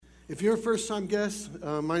If you're a first-time guest,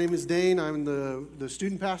 my name is Dane. I'm the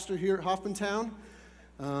student pastor here at Hoffmantown.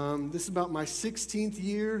 This is about my 16th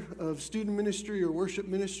year of student ministry or worship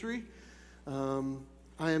ministry.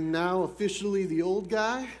 I am now officially the old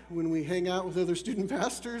guy when we hang out with other student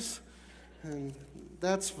pastors, and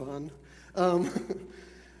that's fun.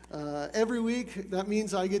 Every week, that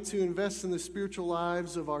means I get to invest in the spiritual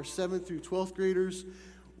lives of our 7th through 12th graders.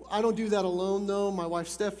 I don't do that alone, though. My wife,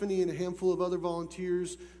 Stephanie, and a handful of other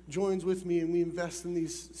volunteers joins with me, and we invest in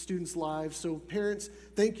these students' lives. So parents,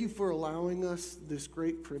 thank you for allowing us this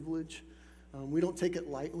great privilege. We don't take it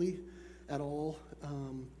lightly at all.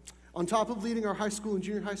 On top of leading our high school and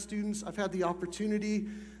junior high students, I've had the opportunity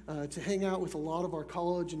to hang out with a lot of our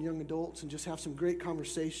college and young adults and just have some great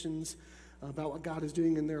conversations about what God is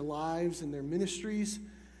doing in their lives and their ministries.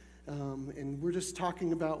 And we're just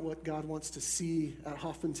talking about what God wants to see at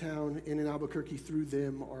Hoffmantown and in Albuquerque through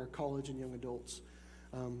them, our college and young adults.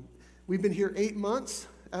 We've been here 8 months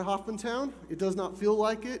at Hoffmantown. It does not feel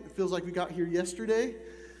like it. It feels like we got here yesterday.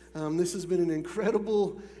 This has been an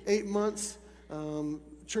incredible 8 months.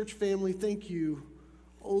 Church family, thank you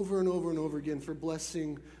over and over and over again for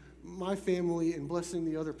blessing my family and blessing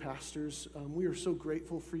the other pastors. We are so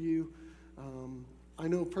grateful for you. I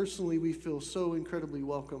know personally we feel so incredibly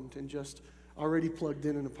welcomed and just already plugged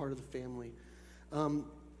in and a part of the family.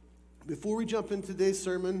 Before we jump into today's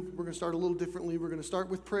sermon, we're going to start a little differently. We're going to start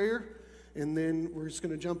with prayer, and then we're just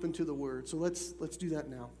going to jump into the Word. So let's do that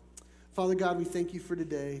now. Father God, we thank you for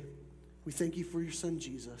today. We thank you for your Son,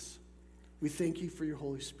 Jesus. We thank you for your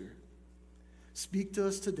Holy Spirit. Speak to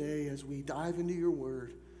us today as we dive into your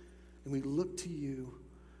Word, and we look to you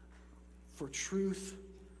for truth,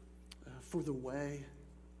 for the way.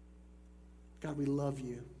 God, we love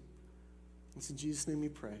you. It's in Jesus' name we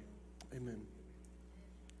pray. Amen.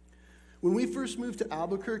 When we first moved to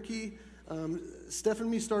Albuquerque, Steph and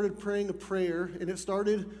me started praying a prayer, and it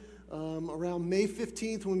started around May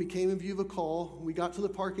 15th when we came in view of a call. We got to the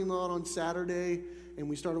parking lot on Saturday, and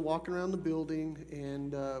we started walking around the building,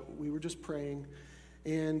 and we were just praying.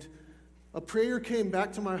 And a prayer came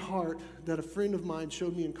back to my heart that a friend of mine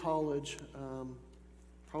showed me in college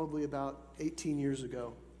probably about 18 years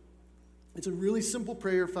ago. It's a really simple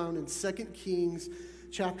prayer found in 2 Kings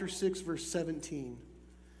chapter 6, verse 17.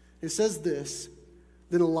 It says this,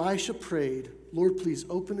 "Then Elisha prayed, 'Lord, please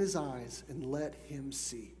open his eyes and let him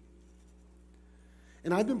see.'"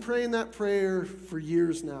 And I've been praying that prayer for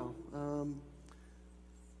years now.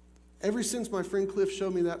 Ever since my friend Cliff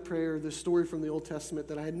showed me that prayer, this story from the Old Testament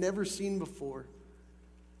that I had never seen before,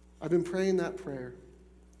 I've been praying that prayer.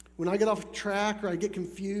 When I get off track or I get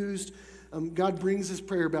confused, God brings this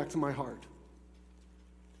prayer back to my heart.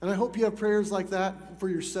 And I hope you have prayers like that for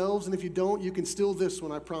yourselves, and if you don't, you can steal this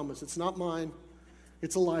one, I promise. It's not mine.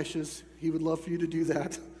 It's Elisha's. He would love for you to do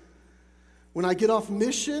that. When I get off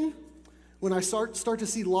mission, when I start to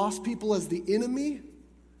see lost people as the enemy,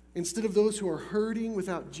 instead of those who are hurting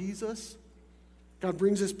without Jesus, God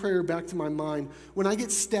brings this prayer back to my mind. When I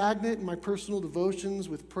get stagnant in my personal devotions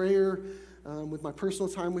with prayer, with my personal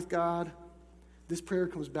time with God, this prayer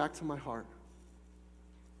comes back to my heart.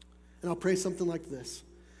 And I'll pray something like this.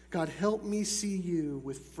 God, help me see you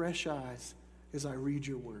with fresh eyes as I read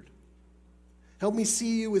your word. Help me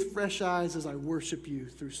see you with fresh eyes as I worship you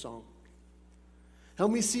through song.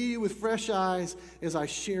 Help me see you with fresh eyes as I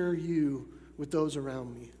share you with those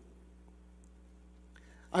around me.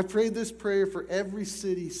 I've prayed this prayer for every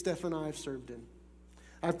city Steph and I have served in.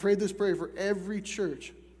 I've prayed this prayer for every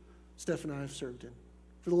church Steph and I have served in.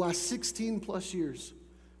 For the last 16 plus years,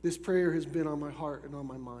 this prayer has been on my heart and on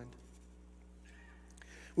my mind.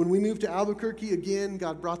 When we moved to Albuquerque, again,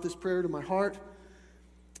 God brought this prayer to my heart.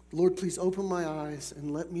 Lord, please open my eyes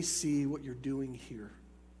and let me see what you're doing here.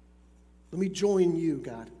 Let me join you,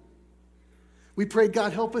 God. We prayed,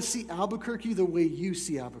 God, help us see Albuquerque the way you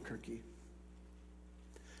see Albuquerque.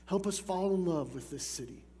 Help us fall in love with this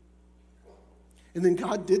city. And then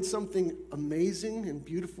God did something amazing and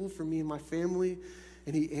beautiful for me and my family,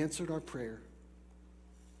 and he answered our prayer.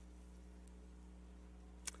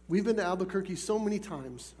 We've been to Albuquerque so many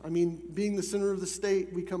times. I mean, being the center of the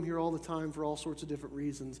state, we come here all the time for all sorts of different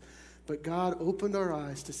reasons. But God opened our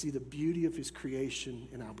eyes to see the beauty of his creation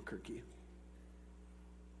in Albuquerque.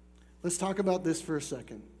 Let's talk about this for a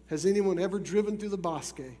second. Has anyone ever driven through the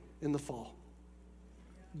Bosque in the fall?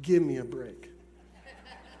 Give me a break.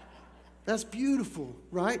 That's beautiful,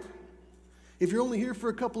 right? If you're only here for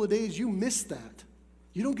a couple of days, you miss that.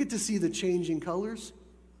 You don't get to see the changing colors.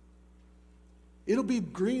 It'll be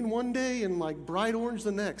green one day and like bright orange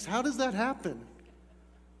the next. How does that happen?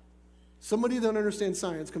 Somebody that understands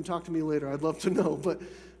science, come talk to me later. I'd love to know, but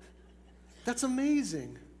that's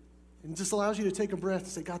amazing. And it just allows you to take a breath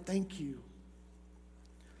and say, God, thank you.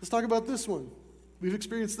 Let's talk about this one. We've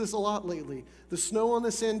experienced this a lot lately. The snow on the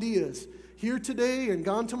Sandias. Here today and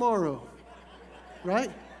gone tomorrow.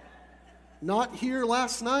 Right? Not here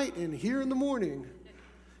last night and here in the morning.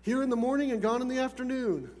 Here in the morning and gone in the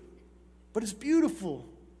afternoon. But it's beautiful.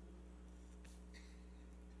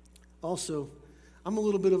 Also, I'm a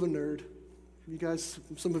little bit of a nerd. You guys,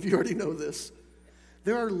 some of you already know this.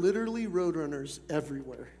 There are literally roadrunners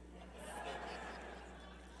everywhere.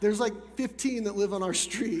 There's like 15 that live on our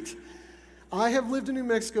street. I have lived in New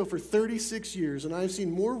Mexico for 36 years, and I've seen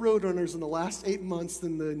more roadrunners in the last 8 months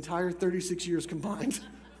than the entire 36 years combined.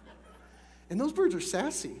 And those birds are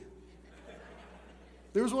sassy.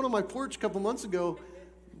 There was one on my porch a couple months ago.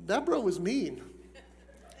 That bro was mean.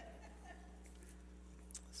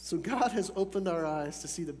 So God has opened our eyes to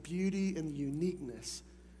see the beauty and the uniqueness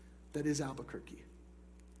that is Albuquerque.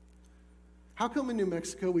 How come in New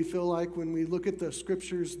Mexico we feel like when we look at the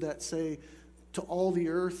scriptures that say to all the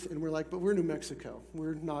earth, and we're like, but we're New Mexico.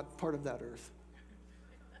 We're not part of that earth.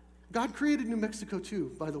 God created New Mexico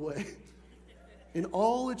too, by the way, in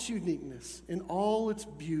all its uniqueness, in all its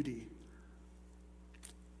beauty.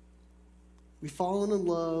 We've fallen in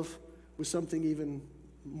love with something even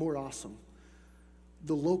more awesome.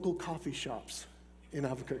 The local coffee shops in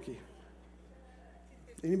Albuquerque.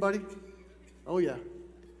 Anybody? Oh yeah.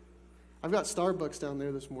 I've got Starbucks down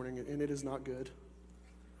there this morning, and it is not good.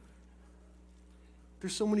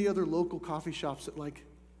 There's so many other local coffee shops that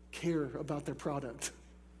care about their product.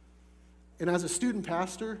 And as a student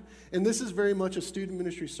pastor, and this is very much a student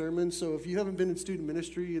ministry sermon, so if you haven't been in student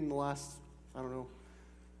ministry in the last,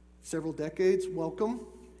 several decades, welcome.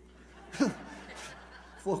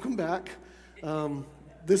 Welcome back.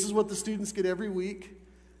 This is what the students get every week.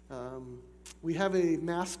 We have a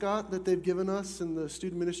mascot that they've given us in the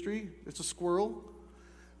student ministry. It's a squirrel.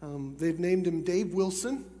 They've named him Dave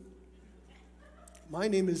Wilson. My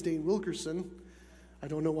name is Dane Wilkerson. I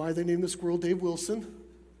don't know why they named the squirrel Dave Wilson.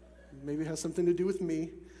 Maybe it has something to do with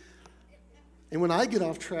me. And when I get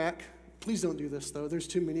off track, please don't do this though, there's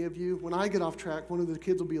too many of you. When I get off track, one of the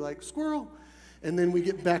kids will be like, squirrel, and then we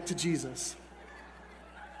get back to Jesus.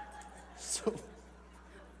 So,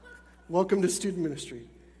 welcome to student ministry.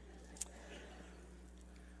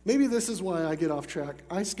 Maybe this is why I get off track.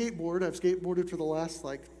 I skateboard. I've skateboarded for the last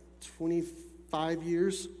 25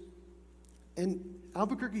 years. And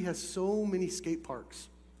Albuquerque has so many skate parks.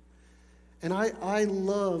 And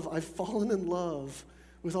I've fallen in love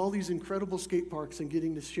with all these incredible skate parks and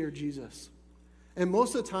getting to share Jesus. And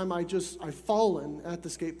most of the time I've fallen at the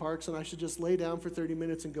skate parks and I should just lay down for 30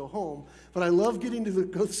 minutes and go home. But I love getting to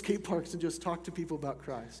go to the skate parks and just talk to people about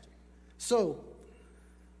Christ. So,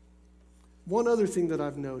 one other thing that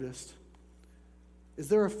I've noticed is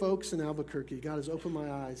there are folks in Albuquerque, God has opened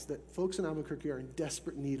my eyes, that folks in Albuquerque are in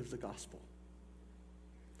desperate need of the gospel.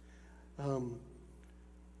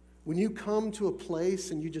 When you come to a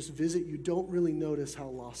place and you just visit, you don't really notice how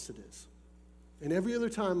lost it is. And every other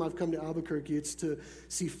time I've come to Albuquerque, it's to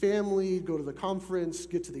see family, go to the conference,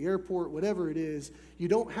 get to the airport, whatever it is. You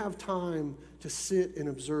don't have time to sit and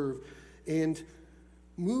observe. And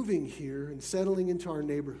moving here and settling into our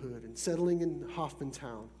neighborhood and settling in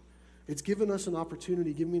Hoffmantown, it's given us an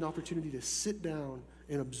opportunity, given me an opportunity to sit down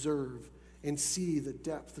and observe and see the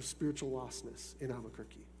depth of spiritual lostness in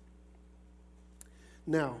Albuquerque.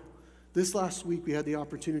 Now, this last week we had the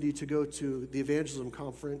opportunity to go to the evangelism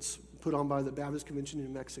conference put on by the Baptist Convention in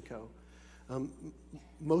New Mexico.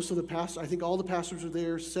 Most of the pastors, I think all the pastors were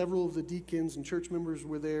there, several of the deacons and church members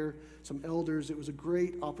were there, some elders. It was a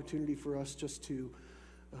great opportunity for us just to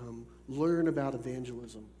learn about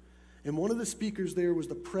evangelism. And one of the speakers there was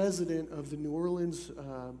the president of the New Orleans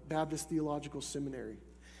Baptist Theological Seminary.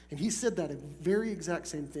 And he said that very exact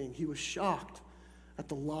same thing. He was shocked at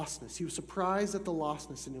the lostness. He was surprised at the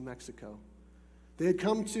lostness in New Mexico. They had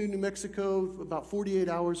come to New Mexico about 48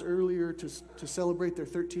 hours earlier to celebrate their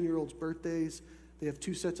 13-year-old's birthdays. They have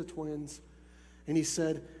 2 sets of twins. And he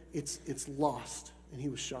said, it's lost. And he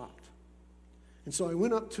was shocked. And so I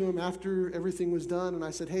went up to him after everything was done, and I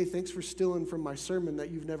said, hey, thanks for stealing from my sermon that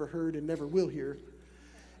you've never heard and never will hear.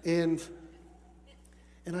 And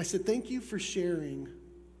I said, thank you for sharing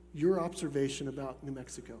your observation about New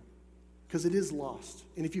Mexico, because it is lost.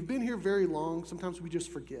 And if you've been here very long, sometimes we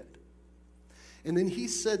just forget. And then he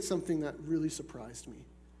said something that really surprised me.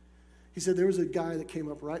 He said there was a guy that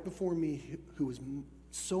came up right before me who was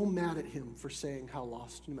so mad at him for saying how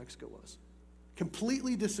lost New Mexico was.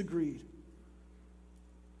 Completely disagreed.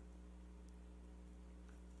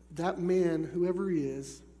 That man, whoever he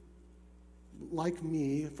is, like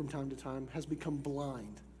me from time to time, has become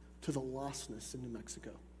blind to the lostness in New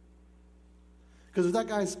Mexico. Because if that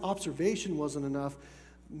guy's observation wasn't enough,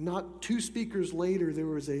 not 2 speakers later, there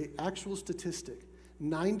was an actual statistic.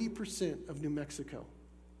 90% of New Mexico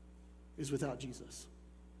is without Jesus.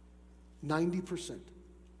 90%.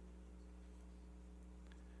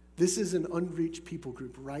 This is an unreached people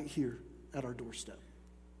group right here at our doorstep.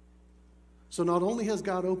 So not only has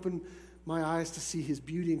God opened my eyes to see his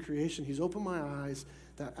beauty in creation, he's opened my eyes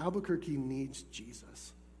that Albuquerque needs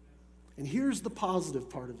Jesus. And here's the positive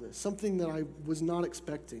part of this, something that I was not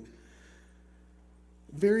expecting.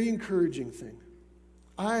 Very encouraging thing.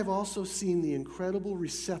 I have also seen the incredible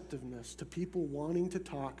receptiveness to people wanting to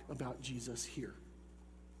talk about Jesus here.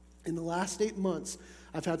 In the last 8 months,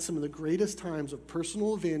 I've had some of the greatest times of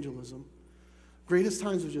personal evangelism, greatest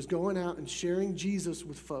times of just going out and sharing Jesus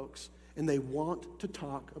with folks, and they want to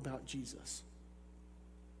talk about Jesus.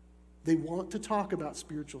 They want to talk about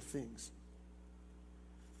spiritual things.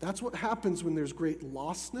 That's what happens when there's great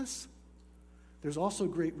lostness. There's also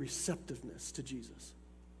great receptiveness to Jesus.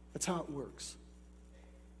 That's how it works.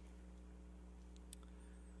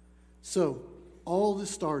 So, all this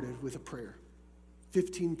started with a prayer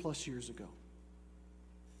 15 plus years ago.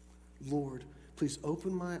 Lord, please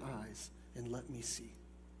open my eyes and let me see.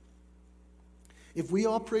 If we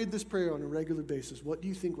all prayed this prayer on a regular basis, what do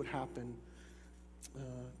you think would happen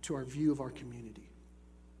to our view of our community?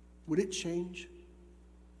 Would it change?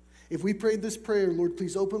 If we prayed this prayer, Lord,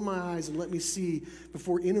 please open my eyes and let me see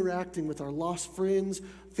before interacting with our lost friends,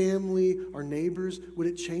 family, our neighbors, would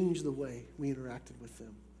it change the way we interacted with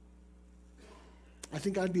them? I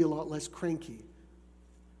think I'd be a lot less cranky,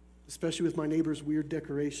 especially with my neighbor's weird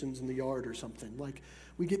decorations in the yard or something. Like,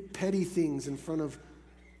 we get petty things in front of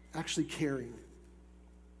actually caring.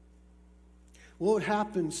 What would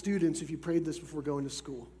happen, students, if you prayed this before going to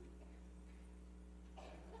school?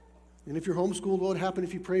 And if you're homeschooled, what would happen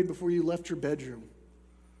if you prayed before you left your bedroom?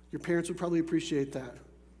 Your parents would probably appreciate that.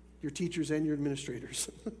 Your teachers and your administrators.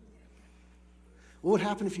 What would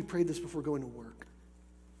happen if you prayed this before going to work?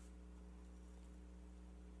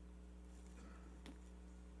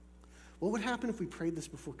 What would happen if we prayed this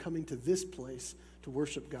before coming to this place to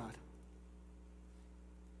worship God?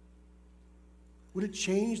 Would it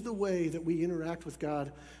change the way that we interact with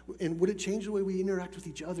God? And would it change the way we interact with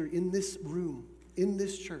each other in this room, in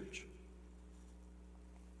this church?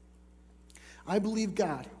 I believe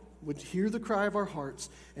God would hear the cry of our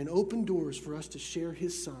hearts and open doors for us to share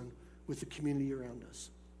his Son with the community around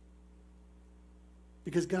us.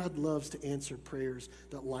 Because God loves to answer prayers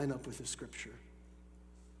that line up with the Scripture.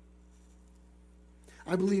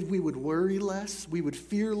 I believe we would worry less, we would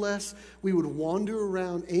fear less, we would wander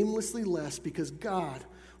around aimlessly less because God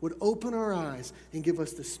would open our eyes and give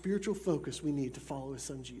us the spiritual focus we need to follow his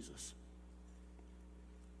Son Jesus.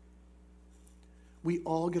 We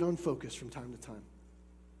all get unfocused from time to time.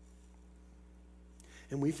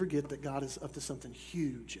 And we forget that God is up to something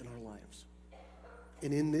huge in our lives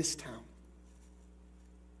and in this town.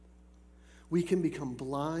 We can become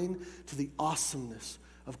blind to the awesomeness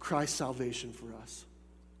of Christ's salvation for us.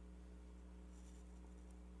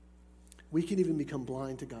 We can even become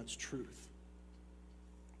blind to God's truth.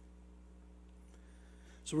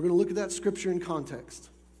 So we're going to look at that scripture in context.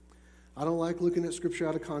 I don't like looking at scripture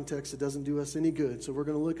out of context. It doesn't do us any good. So we're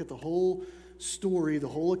going to look at the whole story, the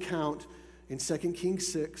whole account in 2 Kings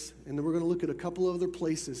 6, and then we're going to look at a couple of other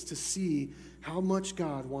places to see how much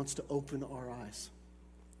God wants to open our eyes.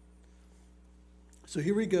 So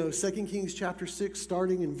here we go, 2 Kings chapter 6,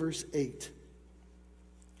 starting in verse 8.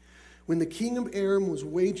 When the king of Aram was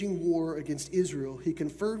waging war against Israel, he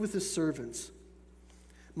conferred with his servants,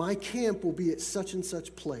 "My camp will be at such and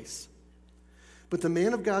such place." But the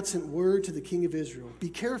man of God sent word to the king of Israel, "Be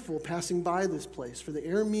careful passing by this place, for the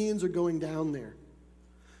Arameans are going down there."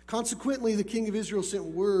 Consequently, the king of Israel sent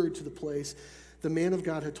word to the place the man of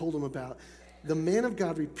God had told him about. The man of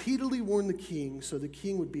God repeatedly warned the king, so the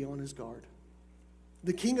king would be on his guard.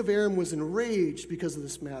 The king of Aram was enraged because of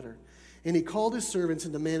this matter, and he called his servants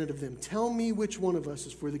and demanded of them, "Tell me which one of us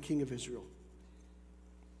is for the king of Israel."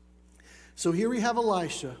 So here we have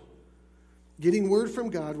Elisha getting word from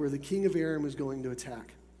God where the king of Aram is going to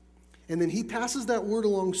attack. And then he passes that word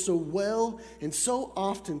along so well and so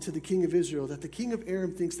often to the king of Israel that the king of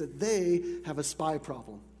Aram thinks that they have a spy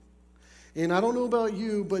problem. And I don't know about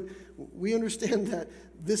you, but we understand that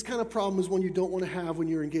this kind of problem is one you don't want to have when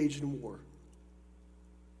you're engaged in war.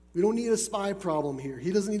 We don't need a spy problem here.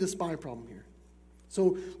 He doesn't need a spy problem here.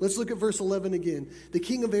 So let's look at verse 11 again. The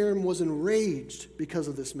king of Aram was enraged because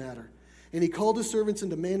of this matter. And he called his servants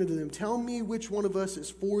and demanded of them, "Tell me which one of us is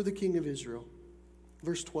for the king of Israel."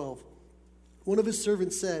 Verse 12. One of his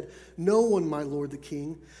servants said, "No one, my lord the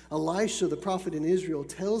king. Elisha, the prophet in Israel,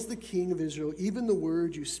 tells the king of Israel even the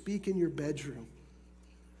words you speak in your bedroom.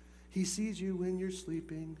 He sees you when you're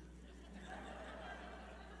sleeping."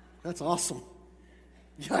 That's awesome.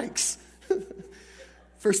 Yikes.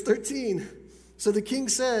 Verse 13. So the king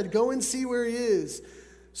said, "Go and see where he is,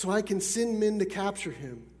 so I can send men to capture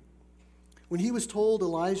him." When he was told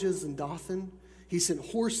Elijah's in Dothan, he sent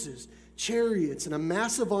horses, chariots, and a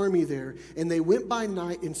massive army there, and they went by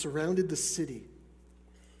night and surrounded the city.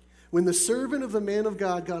 When the servant of the man of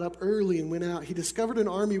God got up early and went out, he discovered an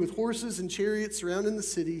army with horses and chariots surrounding the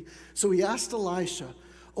city. So he asked Elisha,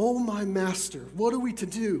 "Oh, my master, what are we to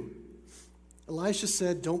do?" Elisha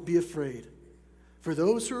said, "Don't be afraid, for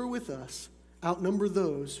those who are with us outnumber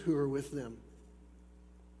those who are with them."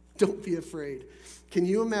 Don't be afraid. Can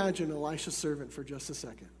you imagine Elisha's servant for just a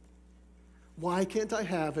second? Why can't I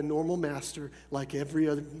have a normal master like every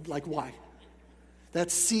other, why?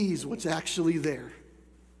 That sees what's actually there.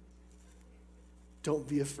 Don't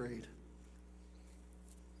be afraid.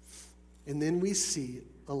 And then we see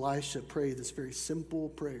Elisha pray this very simple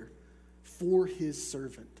prayer for his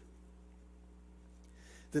servant.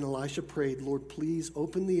 Then Elisha prayed, "Lord, please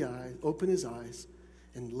open his eyes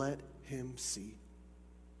and let him see."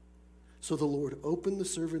 So the Lord opened the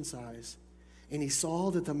servant's eyes, and he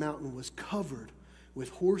saw that the mountain was covered with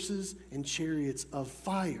horses and chariots of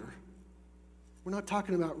fire. We're not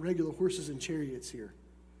talking about regular horses and chariots here.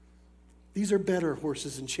 These are better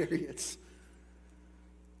horses and chariots.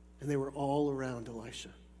 And they were all around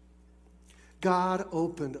Elisha. God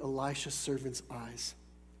opened Elisha's servant's eyes.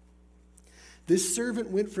 This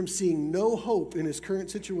servant went from seeing no hope in his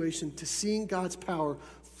current situation to seeing God's power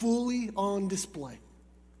fully on display.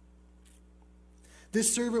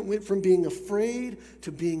 This servant went from being afraid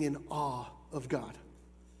to being in awe of God.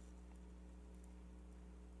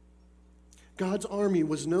 God's army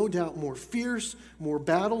was no doubt more fierce, more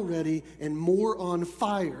battle-ready, and more on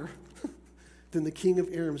fire than the king of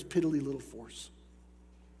Aram's piddly little force.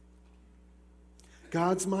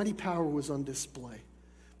 God's mighty power was on display.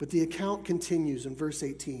 But the account continues in verse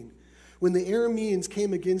 18. When the Arameans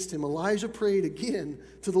came against him, Elijah prayed again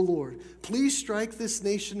to the Lord, "Please strike this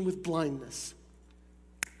nation with blindness."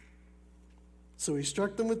 So he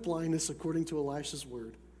struck them with blindness according to Elisha's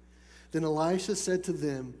word. Then Elisha said to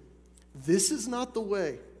them, "This is not the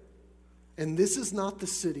way, and this is not the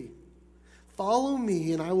city. Follow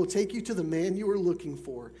me, and I will take you to the man you are looking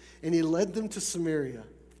for." And he led them to Samaria.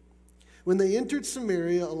 When they entered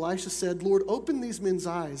Samaria, Elisha said, "Lord, open these men's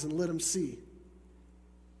eyes and let them see."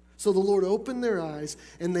 So the Lord opened their eyes,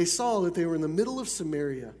 and they saw that they were in the middle of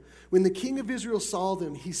Samaria. When the king of Israel saw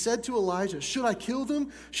them, he said to Elijah, "Should I kill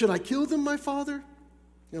them? Should I kill them, my father?"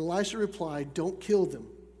 And Elisha replied, "Don't kill them.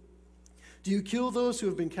 Do you kill those who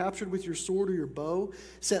have been captured with your sword or your bow?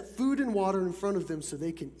 Set food and water in front of them so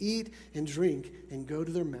they can eat and drink and go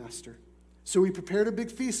to their master." So he prepared a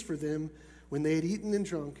big feast for them. When they had eaten and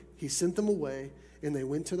drunk, he sent them away, and they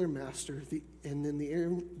went to their master. And then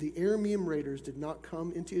the Aramean raiders did not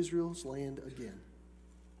come into Israel's land again.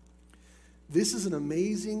 This is an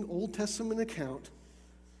amazing Old Testament account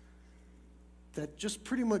that just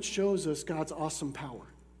pretty much shows us God's awesome power.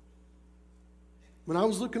 When I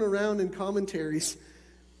was looking around in commentaries,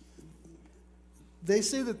 they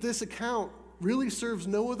say that this account really serves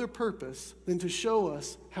no other purpose than to show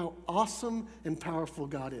us how awesome and powerful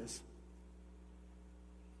God is.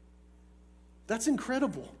 That's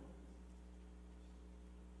incredible.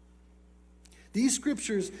 These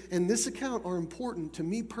scriptures and this account are important to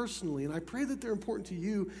me personally, and I pray that they're important to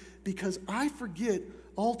you because I forget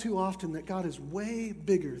all too often that God is way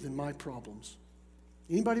bigger than my problems.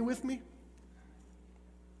 Anybody with me?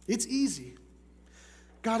 It's easy.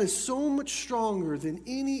 God is so much stronger than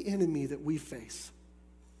any enemy that we face.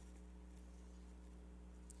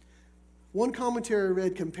 One commentary I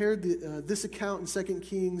read compared this account in 2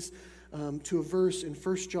 Kings to a verse in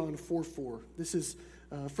 1 John 4:4. This is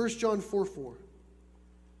 1 John 4:4.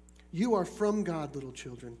 "You are from God, little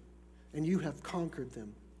children, and you have conquered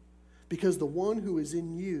them, because the one who is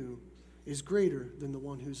in you is greater than the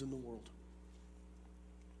one who's in the world."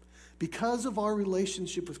 Because of our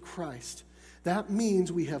relationship with Christ, that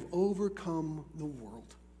means we have overcome the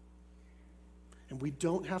world. And we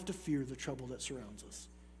don't have to fear the trouble that surrounds us.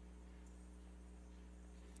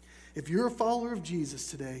 If you're a follower of Jesus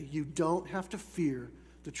today, you don't have to fear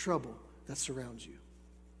the trouble that surrounds you.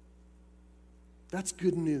 That's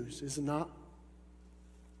good news, is it not?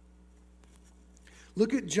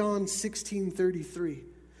 Look at John 16:33.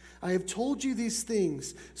 "I have told you these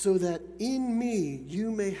things so that in me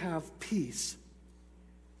you may have peace.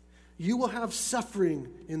 You will have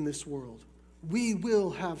suffering in this world, We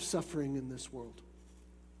will have suffering in this world.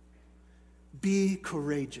 Be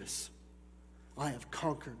courageous. I have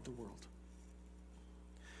conquered the world.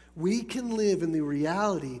 We can live in the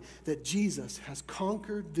reality that Jesus has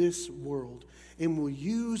conquered this world and will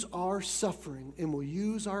use our suffering and will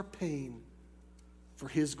use our pain for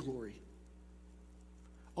his glory.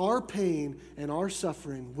 Our pain and our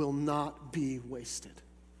suffering will not be wasted.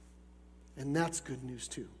 And that's good news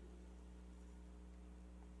too.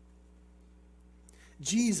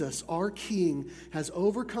 Jesus, our King, has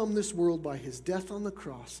overcome this world by his death on the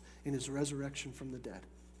cross and his resurrection from the dead.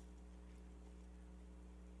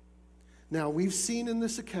 Now, we've seen in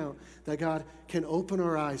this account that God can open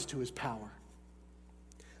our eyes to his power.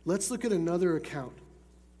 Let's look at another account.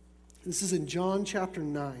 This is in John chapter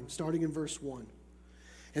 9, starting in verse 1.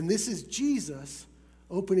 And this is Jesus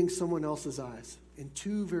opening someone else's eyes in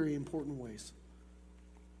two very important ways.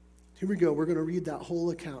 Here we go. We're going to read that whole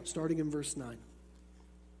account, starting in verse 9.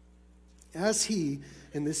 As he,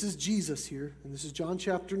 and this is Jesus here, and this is John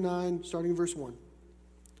chapter 9, starting in verse 1.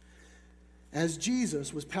 As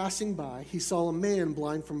Jesus was passing by, he saw a man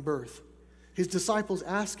blind from birth. His disciples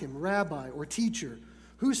asked him, Rabbi or teacher,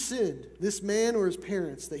 who sinned, this man or his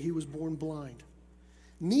parents, that he was born blind?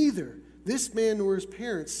 Neither this man nor his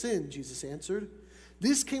parents sinned, Jesus answered.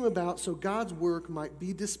 This came about so God's work might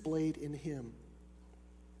be displayed in him.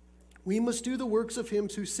 We must do the works of him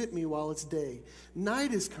who sent me while it's day.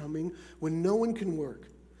 Night is coming when no one can work.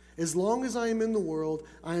 As long as I am in the world,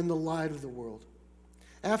 I am the light of the world.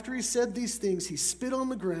 After he said these things, he spit on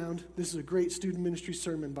the ground. This is a great student ministry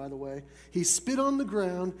sermon, by the way. He spit on the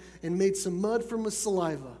ground and made some mud from his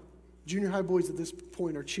saliva. Junior high boys at this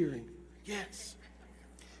point are cheering. Yes.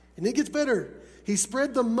 And it gets better. He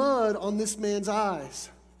spread the mud on this man's eyes.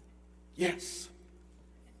 Yes.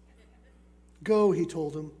 Go, he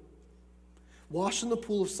told him. Wash in the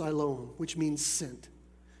pool of Siloam, which means sent.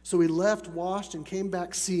 So he left, washed, and came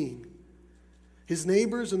back seeing. His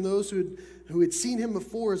neighbors and those who had seen him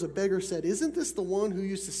before as a beggar said, Isn't this the one who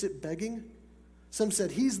used to sit begging? Some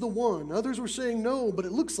said, He's the one. Others were saying, No, but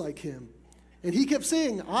it looks like him. And he kept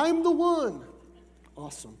saying, I'm the one.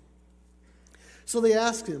 Awesome. So they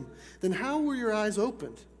asked him, Then how were your eyes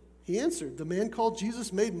opened? He answered, The man called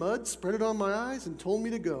Jesus made mud, spread it on my eyes, and told me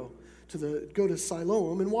to go to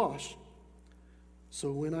Siloam and wash.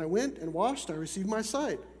 So when I went and washed, I received my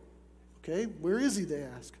sight. Okay, where is he, they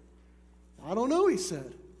asked. I don't know, he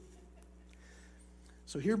said.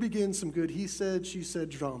 So here begins some good he said, she said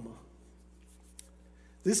drama.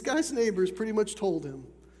 This guy's neighbors pretty much told him,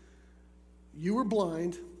 you were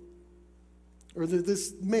blind, or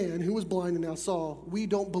this man who was blind and now saw, we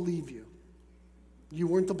don't believe you. You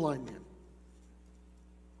weren't the blind man.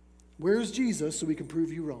 Where's Jesus so we can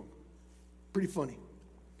prove you wrong? Pretty funny.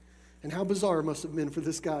 And how bizarre it must have been for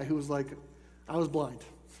this guy who was like, I was blind.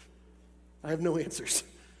 I have no answers.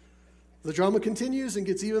 The drama continues and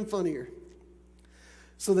gets even funnier.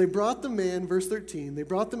 So they brought the man, verse 13, they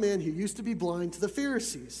brought the man who used to be blind to the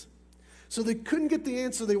Pharisees. So they couldn't get the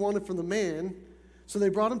answer they wanted from the man, so they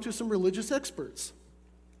brought him to some religious experts.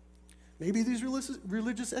 Maybe these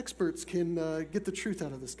religious experts can get the truth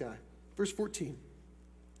out of this guy. Verse 14.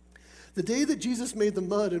 The day that Jesus made the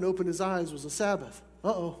mud and opened his eyes was a Sabbath.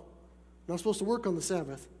 Not supposed to work on the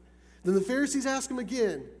Sabbath. Then the Pharisees asked him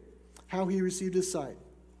again how he received his sight.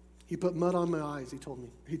 He put mud on my eyes, he told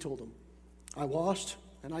them. I washed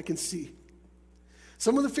and I can see.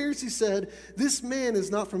 Some of the Pharisees said, this man is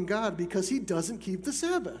not from God because he doesn't keep the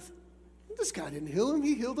Sabbath. This guy didn't heal him,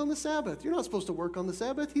 he healed on the Sabbath. You're not supposed to work on the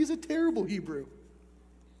Sabbath. He's a terrible Hebrew.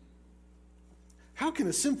 How can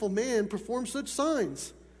a sinful man perform such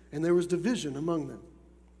signs? And there was division among them.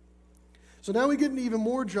 So now we get into even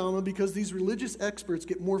more drama because these religious experts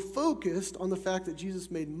get more focused on the fact that Jesus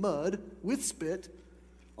made mud with spit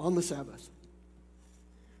on the Sabbath.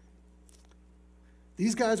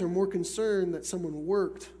 These guys are more concerned that someone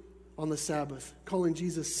worked on the Sabbath, calling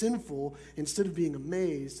Jesus sinful instead of being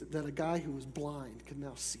amazed that a guy who was blind could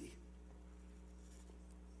now see.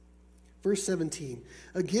 Verse 17,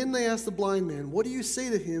 again they asked the blind man, what do you say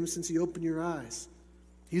to him since he opened your eyes?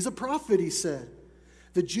 He's a prophet, he said.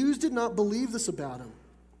 The Jews did not believe this about him,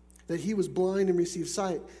 that he was blind and received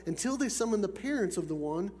sight, until they summoned the parents of the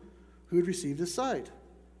one who had received his sight.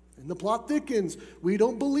 And the plot thickens. We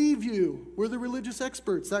don't believe you. We're the religious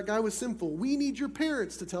experts. That guy was sinful. We need your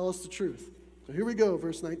parents to tell us the truth. So here we go,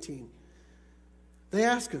 verse 19. They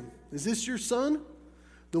ask him, is this your son,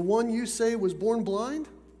 the one you say was born blind?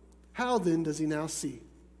 How then does he now see?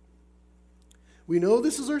 We know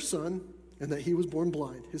this is our son and that he was born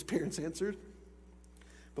blind, his parents answered.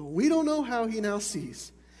 But we don't know how he now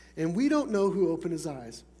sees, and we don't know who opened his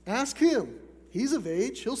eyes. Ask him. He's of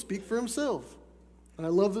age. He'll speak for himself. And I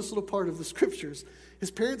love this little part of the scriptures. His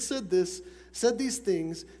parents said these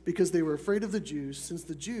things because they were afraid of the Jews, since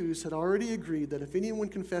the Jews had already agreed that if anyone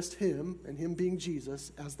confessed him, and him being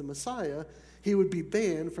Jesus, as the Messiah, he would be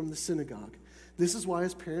banned from the synagogue. This is why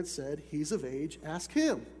his parents said, he's of age, ask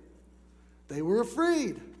him. They were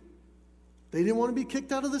afraid. They didn't want to be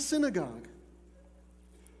kicked out of the synagogue.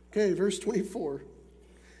 Okay, verse 24.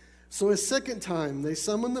 So a second time they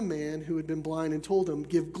summoned the man who had been blind and told him,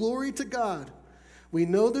 give glory to God. We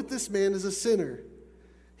know that this man is a sinner.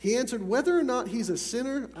 He answered, whether or not he's a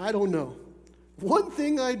sinner, I don't know. One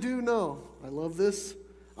thing I do know, I love this,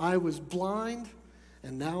 I was blind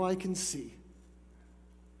and now I can see.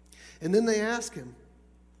 And then they asked him,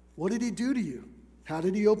 what did he do to you? How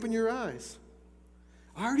did he open your eyes?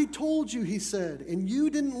 I already told you, he said, and you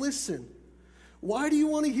didn't listen. Why do you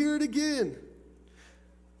want to hear it again?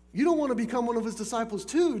 You don't want to become one of his disciples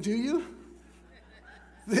too, do you?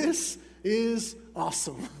 This is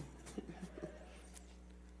awesome.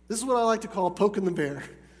 This is what I like to call poking the bear.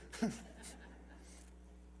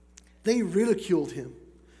 They ridiculed him.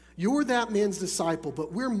 You're that man's disciple,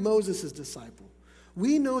 but we're Moses' disciple.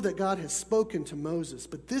 We know that God has spoken to Moses,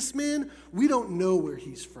 but this man, we don't know where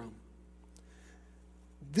he's from.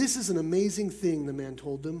 This is an amazing thing, the man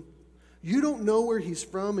told them. You don't know where he's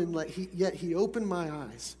from, and yet he opened my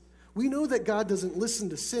eyes. We know that God doesn't listen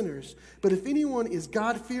to sinners, but if anyone is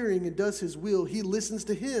God-fearing and does his will, he listens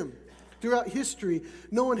to him. Throughout history,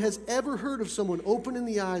 no one has ever heard of someone opening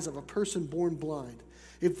the eyes of a person born blind.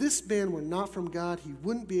 If this man were not from God, he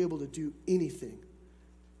wouldn't be able to do anything.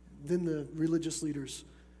 Then the religious leaders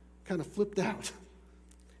kind of flipped out.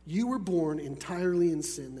 You were born entirely in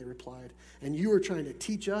sin, they replied, and you are trying to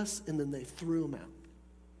teach us, and then they threw him out.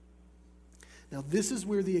 Now, this is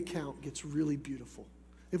where the account gets really beautiful.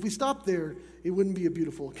 If we stopped there, it wouldn't be a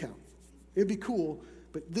beautiful account. It'd be cool,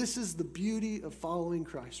 but this is the beauty of following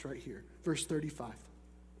Christ right here. Verse 35.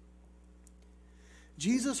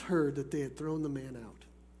 Jesus heard that they had thrown the man out.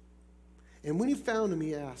 And when he found him,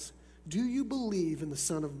 he asked, do you believe in the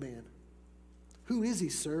Son of Man? Who is he,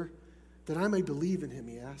 sir, that I may believe in him,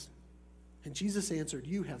 he asked. And Jesus answered,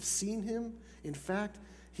 you have seen him. In fact,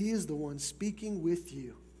 he is the one speaking with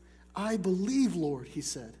you. I believe, Lord, he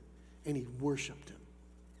said, and he worshiped him.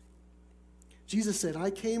 Jesus said,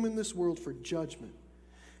 I came in this world for judgment,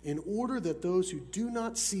 in order that those who do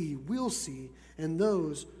not see will see, and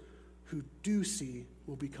those who do see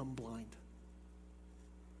will become blind.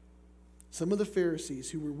 Some of the Pharisees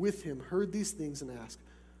who were with him heard these things and asked,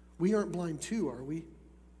 we aren't blind too, are we?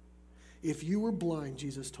 If you were blind,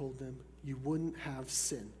 Jesus told them, you wouldn't have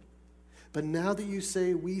sin. But now that you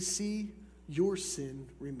say we see, your sin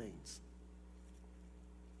remains.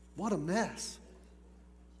 What a mess.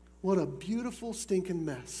 What a beautiful, stinking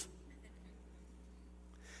mess.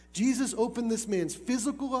 Jesus opened this man's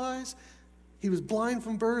physical eyes. He was blind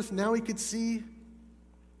from birth. Now he could see.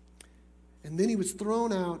 And then he was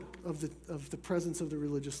thrown out of the presence of the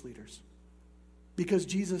religious leaders because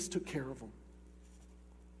Jesus took care of him.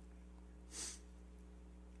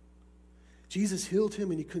 Jesus healed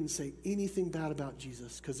him, and he couldn't say anything bad about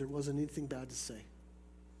Jesus because there wasn't anything bad to say.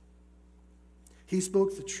 He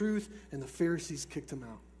spoke the truth, and the Pharisees kicked him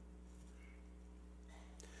out.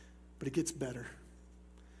 But it gets better.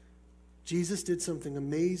 Jesus did something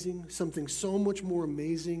amazing, something so much more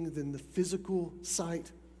amazing than the physical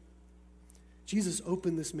sight. Jesus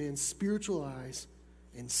opened this man's spiritual eyes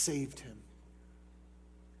and saved him.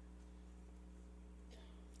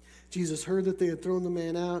 Jesus heard that they had thrown the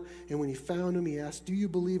man out, and when he found him, he asked, do you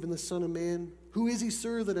believe in the Son of Man? Who is he,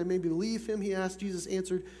 sir, that I may believe him? He asked. Jesus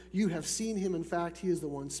answered, you have seen him. In fact, he is the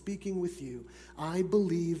one speaking with you. I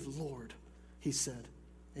believe, Lord, he said,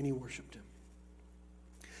 and he worshiped him.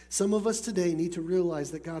 Some of us today need to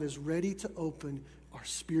realize that God is ready to open our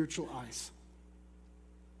spiritual eyes.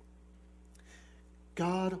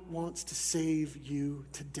 God wants to save you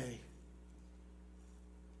today.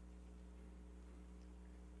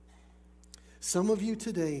 Some of you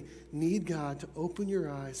today need God to open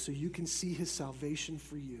your eyes so you can see his salvation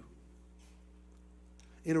for you.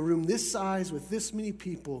 In a room this size with this many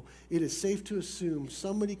people, it is safe to assume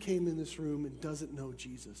somebody came in this room and doesn't know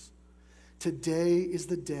Jesus. Today is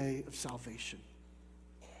the day of salvation.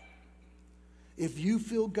 If you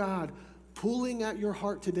feel God pulling at your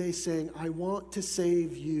heart today saying, I want to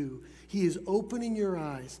save you, he is opening your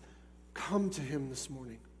eyes. Come to him this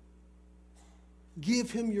morning.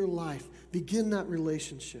 Give him your life. Begin that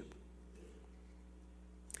relationship.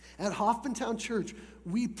 At Hoffmantown Church,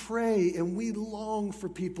 we pray and we long for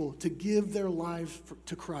people to give their lives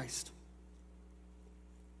to Christ.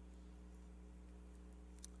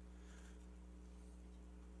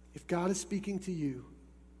 God is speaking to you,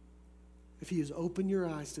 if he has opened your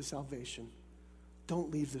eyes to salvation,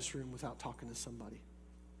 don't leave this room without talking to somebody.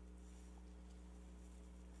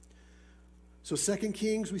 So 2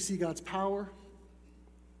 Kings, we see God's power.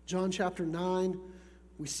 John chapter 9,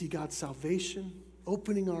 we see God's salvation,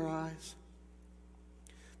 opening our eyes.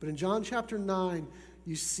 But in John chapter 9,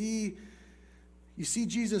 you see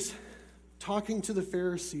Jesus talking to the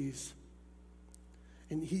Pharisees.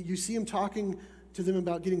 And you see him talking to them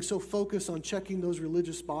about getting so focused on checking those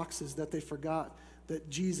religious boxes that they forgot that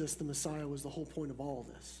Jesus, the Messiah, was the whole point of all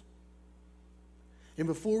of this. And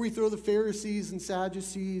before we throw the Pharisees and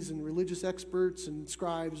Sadducees and religious experts and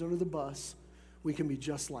scribes under the bus, we can be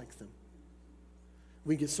just like them.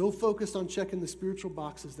 We get so focused on checking the spiritual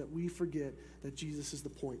boxes that we forget that Jesus is the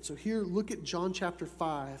point. So here, look at John chapter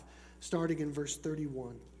 5, starting in verse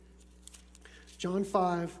 31. John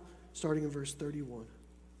 5, starting in verse 31.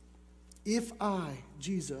 If I,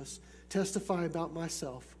 Jesus, testify about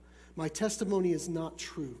myself, my testimony is not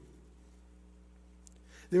true.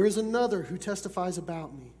 There is another who testifies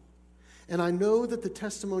about me, and I know that the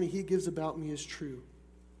testimony he gives about me is true.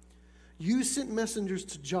 You sent messengers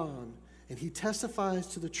to John, and he testifies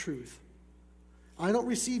to the truth. I don't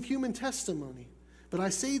receive human testimony, but I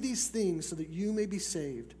say these things so that you may be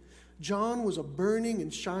saved. John was a burning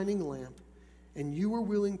and shining lamp, and you were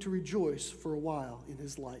willing to rejoice for a while in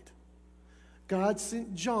his light. God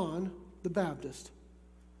sent John the Baptist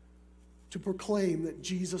to proclaim that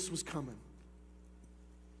Jesus was coming.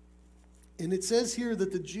 And it says here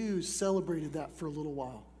that the Jews celebrated that for a little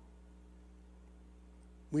while.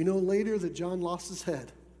 We know later that John lost his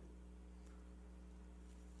head.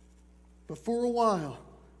 But for a while,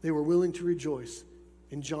 they were willing to rejoice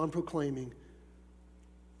in John proclaiming,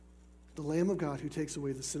 the Lamb of God who takes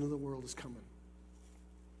away the sin of the world is coming.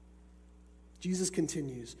 Jesus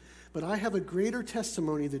continues, but I have a greater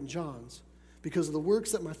testimony than John's because of the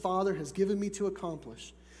works that my Father has given me to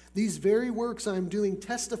accomplish. These very works I am doing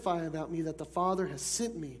testify about me that the Father has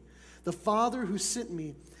sent me. The Father who sent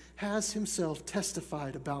me has himself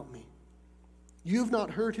testified about me. You have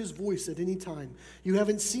not heard his voice at any time. You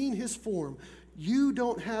haven't seen his form. You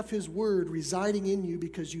don't have his word residing in you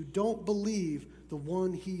because you don't believe the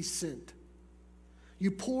one he sent.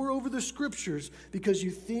 You pore over the scriptures because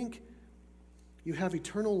you think you have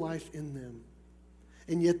eternal life in them.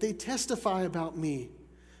 And yet they testify about me,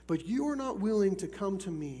 but you are not willing to come to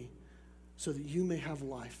me so that you may have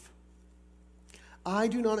life. I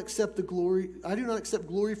do not accept glory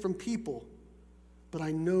from people, but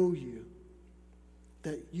I know you,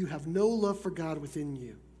 that you have no love for God within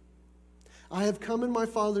you. I have come in my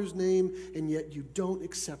Father's name, and yet you don't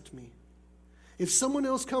accept me. If someone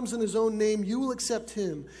else comes in his own name, you will accept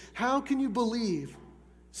him. How can you believe,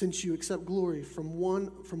 since you accept glory from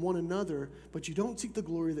one another, but you don't seek the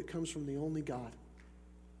glory that comes from the only God?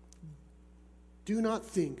 Do not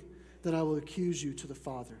think that I will accuse you to the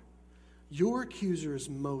Father. Your accuser is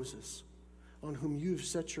Moses, on whom you have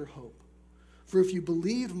set your hope. For if you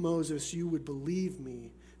believed Moses, you would believe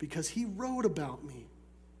me, because he wrote about me.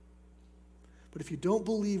 But if you don't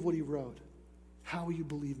believe what he wrote, how will you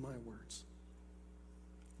believe my words?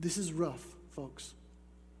 This is rough, folks.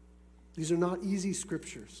 These are not easy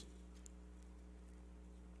scriptures.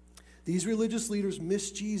 These religious leaders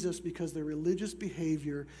miss Jesus because their religious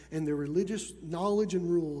behavior and their religious knowledge and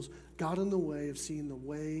rules got in the way of seeing the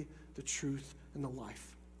way, the truth, and the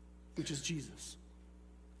life, which is Jesus.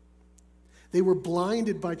 They were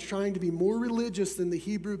blinded by trying to be more religious than the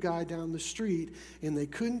Hebrew guy down the street, and they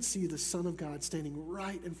couldn't see the Son of God standing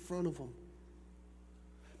right in front of them.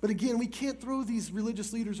 But again, we can't throw these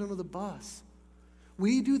religious leaders under the bus.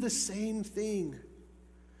 We do the same thing.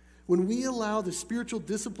 When we allow the spiritual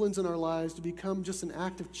disciplines in our lives to become just an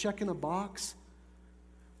act of checking a box,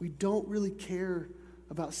 we don't really care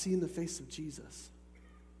about seeing the face of Jesus.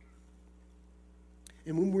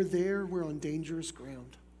 And when we're there, we're on dangerous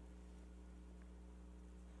ground.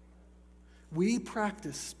 We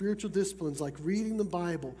practice spiritual disciplines like reading the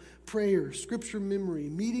Bible, prayer, scripture memory,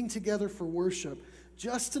 meeting together for worship,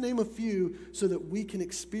 just to name a few, so that we can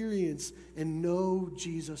experience and know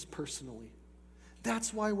Jesus personally.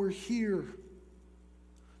 That's why we're here.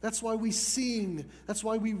 That's why we sing. That's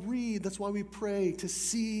why we read. That's why we pray, to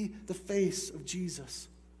see the face of Jesus.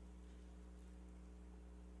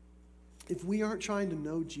 If we aren't trying to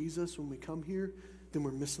know Jesus when we come here, then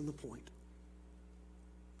we're missing the point.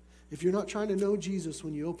 If you're not trying to know Jesus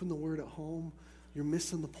when you open the Word at home, you're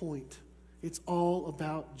missing the point. It's all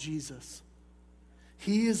about Jesus.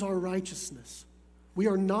 He is our righteousness. We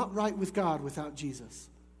are not right with God without Jesus.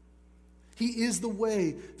 He is the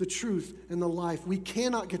way, the truth, and the life. We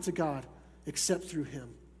cannot get to God except through him.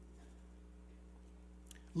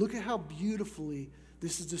 Look at how beautifully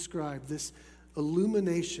this is described, this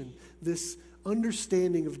illumination, this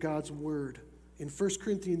understanding of God's word in 1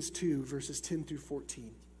 Corinthians 2, verses 10 through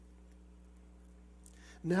 14.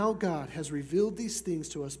 Now God has revealed these things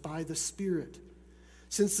to us by the Spirit,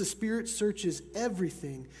 since the Spirit searches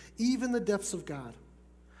everything, even the depths of God.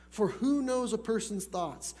 For who knows a person's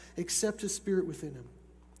thoughts except his spirit within him?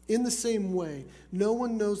 In the same way, no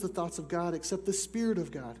one knows the thoughts of God except the Spirit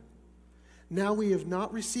of God. Now we have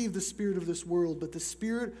not received the spirit of this world, but the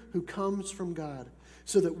Spirit who comes from God,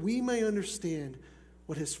 so that we may understand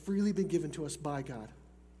what has freely been given to us by God.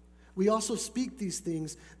 We also speak these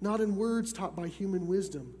things not in words taught by human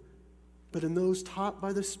wisdom, but in those taught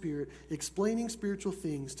by the Spirit, explaining spiritual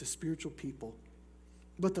things to spiritual people.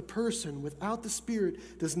 But the person without the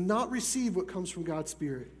Spirit does not receive what comes from God's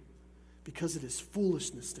Spirit, because it is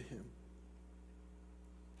foolishness to him.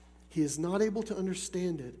 He is not able to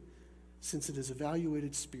understand it, since it is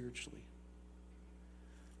evaluated spiritually.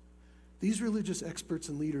 These religious experts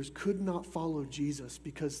and leaders could not follow Jesus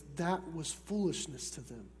because that was foolishness to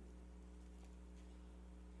them.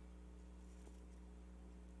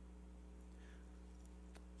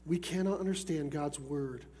 We cannot understand God's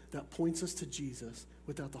word that points us to Jesus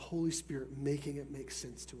without the Holy Spirit making it make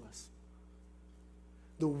sense to us.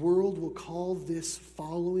 The world will call this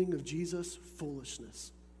following of Jesus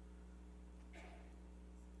foolishness.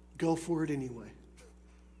 Go for it anyway.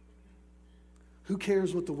 Who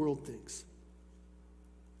cares what the world thinks?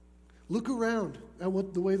 Look around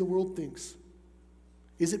at the way the world thinks.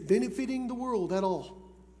 Is it benefiting the world at all?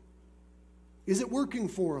 Is it working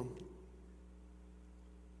for them?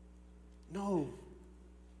 No.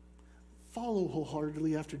 Follow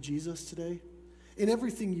wholeheartedly after Jesus today. In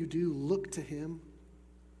everything you do, look to him.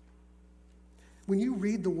 When you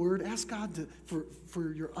read the word, ask God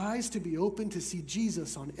for your eyes to be open to see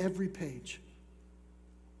Jesus on every page.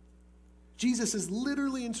 Jesus is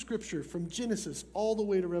literally in Scripture from Genesis all the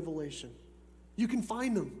way to Revelation. You can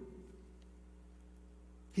find him.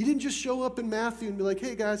 He didn't just show up in Matthew and be like,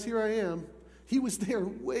 hey guys, here I am. He was there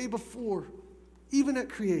way before, even at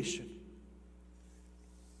creation.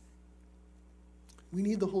 We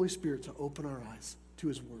need the Holy Spirit to open our eyes to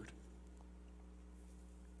his word.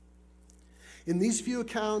 In these few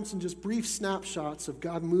accounts and just brief snapshots of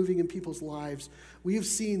God moving in people's lives, we have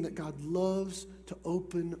seen that God loves to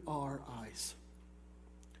open our eyes.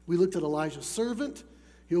 We looked at Elijah's servant.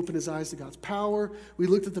 He opened his eyes to God's power. We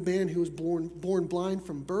looked at the man who was born blind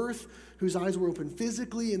from birth, whose eyes were open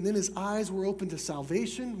physically, and then his eyes were open to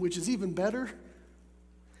salvation, which is even better.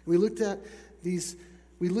 We looked at the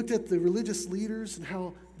religious leaders and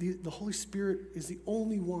how the Holy Spirit is the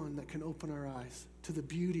only one that can open our eyes to the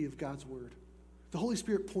beauty of God's word. The Holy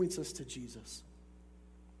Spirit points us to Jesus.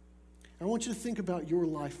 I want you to think about your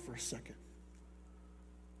life for a second.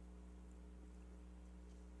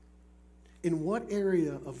 In what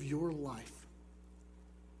area of your life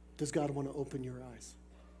does God want to open your eyes?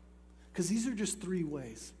 Because these are just 3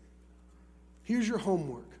 ways. Here's your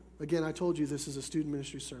homework. Again, I told you this is a student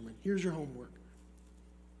ministry sermon. Here's your homework.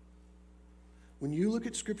 When you look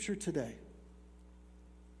at Scripture today,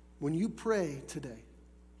 when you pray today,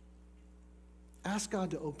 ask God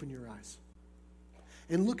to open your eyes.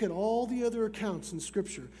 And look at all the other accounts in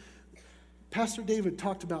Scripture. Pastor David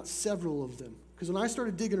talked about several of them. Because when I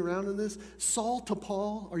started digging around in this, Saul to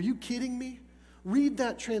Paul, are you kidding me? Read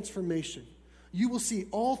that transformation. You will see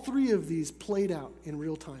all 3 of these played out in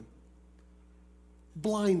real time.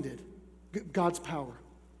 Blinded, God's power.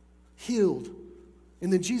 Healed.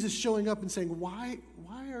 And then Jesus showing up and saying, why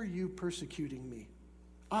are you persecuting me?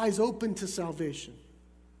 Eyes open to salvation.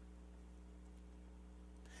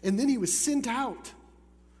 And then he was sent out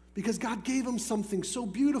because God gave him something so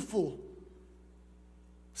beautiful.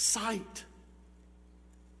 Sight.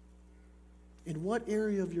 In what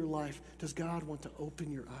area of your life does God want to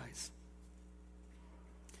open your eyes?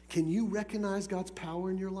 Can you recognize God's power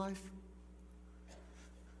in your life?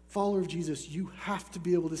 Follower of Jesus, you have to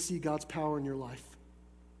be able to see God's power in your life.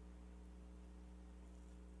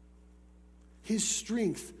 His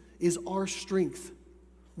strength is our strength.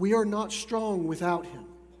 We are not strong without him.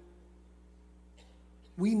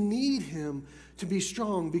 We need him to be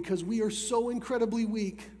strong because we are so incredibly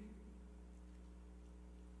weak.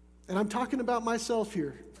 And I'm talking about myself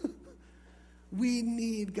here. We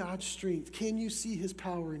need God's strength. Can you see his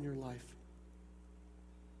power in your life?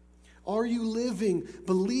 Are you living,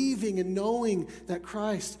 believing, and knowing that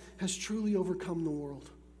Christ has truly overcome the world?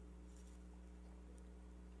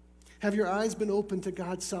 Have your eyes been open to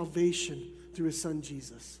God's salvation through his son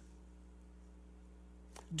Jesus?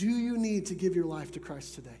 Do you need to give your life to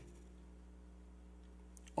Christ today?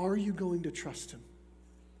 Are you going to trust him?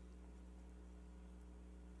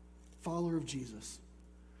 follower of Jesus,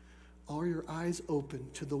 are your eyes open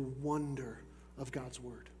to the wonder of God's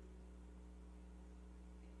word?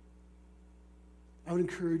 I would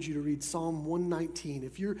encourage you to read Psalm 119.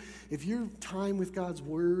 If your time with God's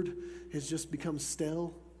word has just become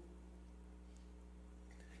stale,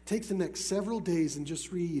 take the next several days and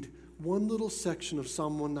just read one little section of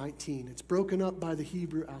Psalm 119. It's broken up by the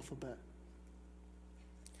Hebrew alphabet.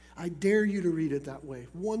 I dare you to read it that way.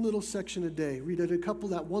 One little section a day. Read it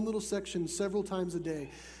that one little section several times a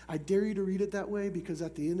day. I dare you to read it that way because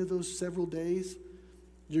at the end of those several days,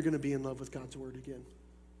 you're going to be in love with God's word again.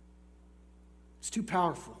 It's too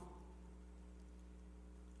powerful.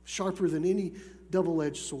 Sharper than any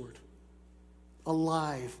double-edged sword.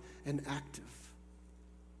 Alive and active.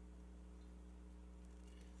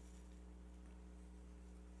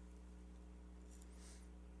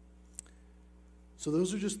 So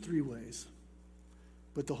those are just 3 ways.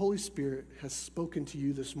 But the Holy Spirit has spoken to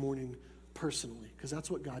you this morning personally, because that's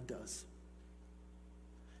what God does.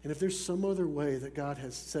 And if there's some other way that God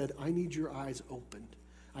has said, I need your eyes opened,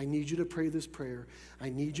 I need you to pray this prayer, I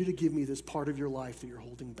need you to give me this part of your life that you're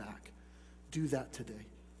holding back, do that today.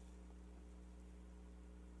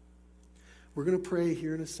 We're going to pray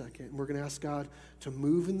here in a second, and we're going to ask God to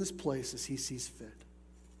move in this place as he sees fit.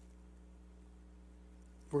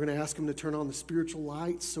 We're going to ask him to turn on the spiritual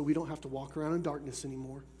lights so we don't have to walk around in darkness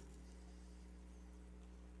anymore.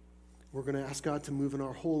 We're going to ask God to move in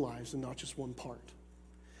our whole lives and not just one part.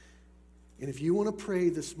 And if you want to pray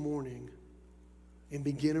this morning and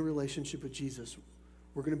begin a relationship with Jesus,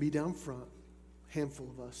 we're going to be down front, a handful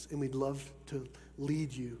of us, and we'd love to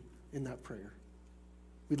lead you in that prayer.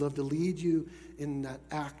 We'd love to lead you in that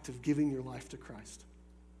act of giving your life to Christ.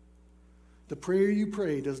 The prayer you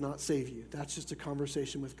pray does not save you. That's just a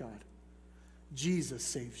conversation with God. Jesus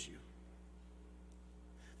saves you.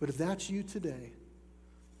 But if that's you today,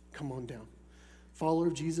 come on down. Follower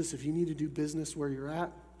of Jesus, if you need to do business where you're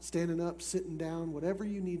at, standing up, sitting down, whatever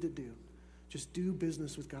you need to do, just do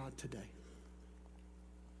business with God today.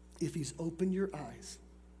 If he's opened your eyes,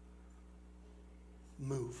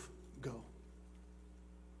 move, go.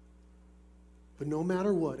 But no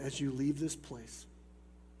matter what, as you leave this place,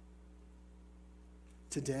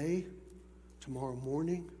 today, tomorrow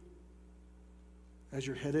morning, as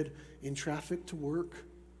you're headed in traffic to work,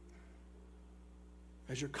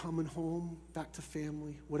 as you're coming home, back to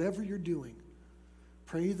family, whatever you're doing,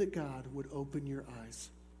 pray that God would open your eyes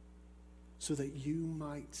so that you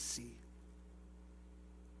might see.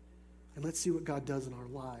 And let's see what God does in our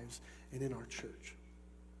lives and in our church.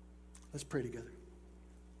 Let's pray together.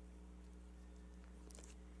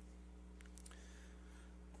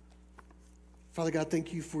 Father God,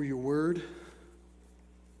 thank you for your word.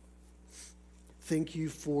 Thank you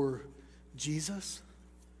for Jesus.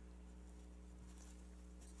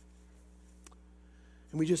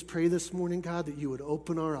 And we just pray this morning, God, that you would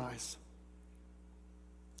open our eyes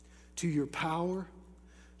to your power,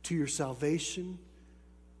 to your salvation,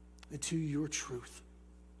 and to your truth.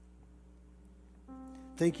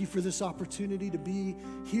 Thank you for this opportunity to be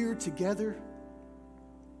here together,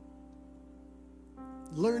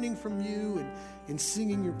 learning from you and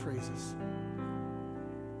singing your praises.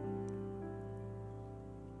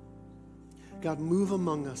 God, move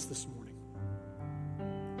among us this morning.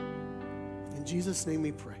 In Jesus' name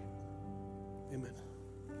we pray. Amen.